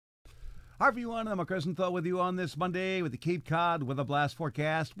Hi everyone, I'm Mark Rosenthal with you on this Monday with the Cape Cod Weatherblast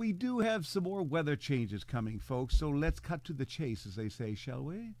forecast. We do have some more weather changes coming, folks, so let's cut to the chase, as they say, shall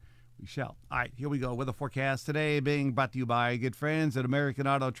we? We shall. All right, here we go. Weather forecast today being brought to you by good friends at American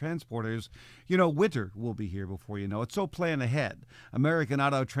Auto Transporters. You know, winter will be here before you know it, so plan ahead. American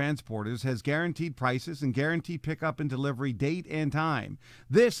Auto Transporters has guaranteed prices and guaranteed pickup and delivery date and time.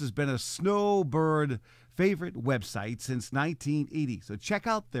 This has been a snowbird favorite website since 1980, so check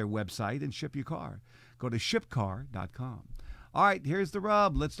out their website and ship your car. Go to shipcar.com. All right, here's the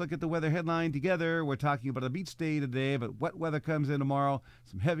rub. Let's look at the weather headline together. We're talking about a beach day today, but wet weather comes in tomorrow.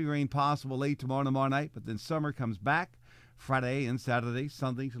 Some heavy rain possible late tomorrow night, but then summer comes back. Friday and Saturday,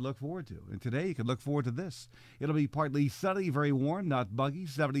 something to look forward to. And today, you can look forward to this. It'll be partly sunny, very warm, not buggy,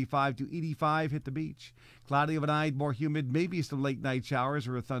 75 to 85, hit the beach. Cloudy overnight, more humid, maybe some late night showers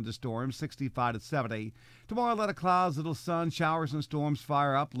or a thunderstorm, 65 to 70. Tomorrow, a lot of clouds, little sun, showers and storms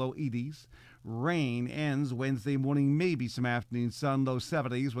fire up, low 80s. Rain ends Wednesday morning, maybe some afternoon sun, low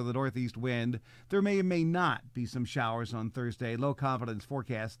 70s with a northeast wind. There may or may not be some showers on Thursday. Low confidence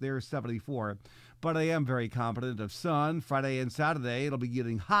forecast there, 74. But I am very confident of sun. Friday and Saturday, it'll be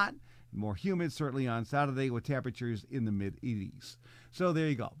getting hot and more humid, certainly on Saturday with temperatures in the mid-80s. So there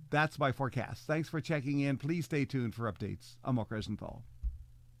you go. That's my forecast. Thanks for checking in. Please stay tuned for updates. I'm Mark Rosenthal.